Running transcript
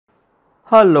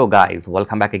Hello guys,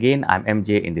 welcome back again. I'm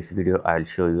MJ. In this video I'll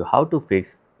show you how to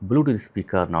fix Bluetooth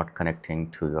speaker not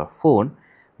connecting to your phone.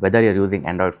 Whether you're using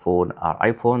Android phone or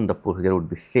iPhone, the procedure would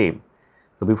be same.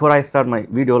 So before I start my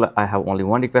video, I have only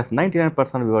one request. 99%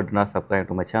 viewers do not subscribe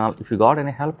to my channel. If you got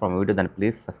any help from the video, then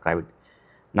please subscribe it.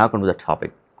 Now come to the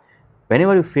topic.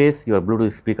 Whenever you face your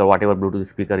Bluetooth speaker, whatever Bluetooth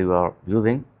speaker you are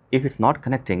using, if it's not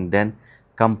connecting, then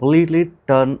completely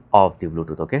turn off the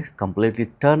Bluetooth. Okay, completely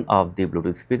turn off the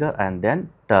Bluetooth speaker and then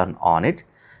turn on it.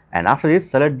 And after this,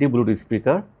 select the Bluetooth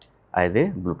speaker as a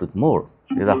Bluetooth mode.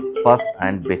 This is the first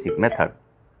and basic method.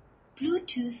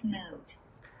 Bluetooth mode.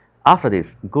 After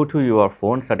this, go to your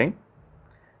phone setting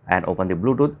and open the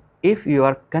Bluetooth. If you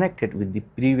are connected with the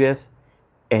previous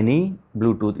any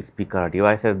Bluetooth speaker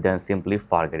devices, then simply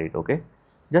forget it. Okay,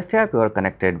 just tap your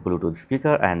connected Bluetooth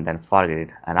speaker and then forget it.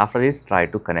 And after this, try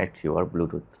to connect your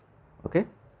Bluetooth. Okay,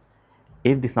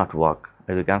 if this not work,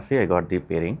 as you can see, I got the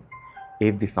pairing.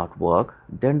 If this not work,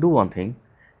 then do one thing: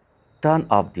 turn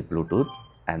off the Bluetooth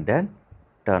and then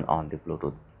turn on the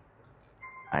Bluetooth.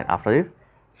 And after this,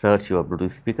 search your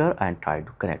Bluetooth speaker and try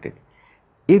to connect it.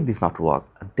 If this not work,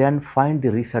 then find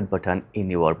the reset button in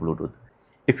your Bluetooth.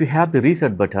 If you have the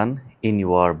reset button in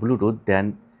your Bluetooth,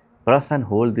 then press and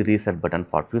hold the reset button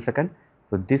for a few seconds.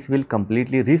 So this will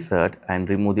completely reset and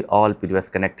remove the all previous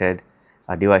connected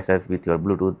devices with your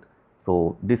Bluetooth.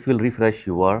 So this will refresh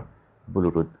your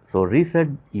Bluetooth. So reset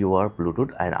your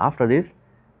Bluetooth and after this,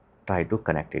 try to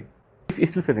connect it. If you're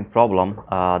still facing problem,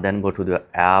 then go to the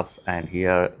apps and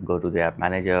here go to the app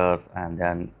managers and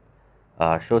then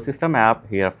show system app.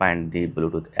 Here find the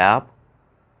Bluetooth app.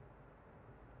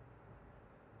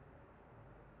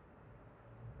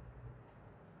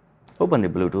 Open the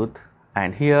Bluetooth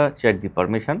and here check the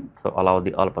permission. So allow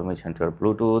the all permission to your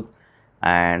Bluetooth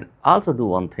and also do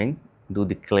one thing, do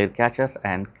the clear caches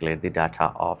and clear the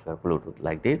data of your Bluetooth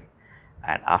like this.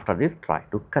 And after this, try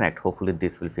to connect. Hopefully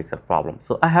this will fix the problem.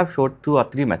 So I have showed 2 or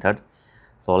 3 methods.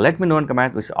 So let me know in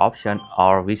comment which option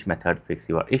or which method fix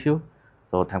your issue.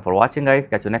 So thanks for watching guys.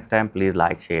 Catch you next time. Please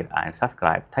like, share and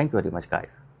subscribe. Thank you very much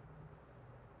guys.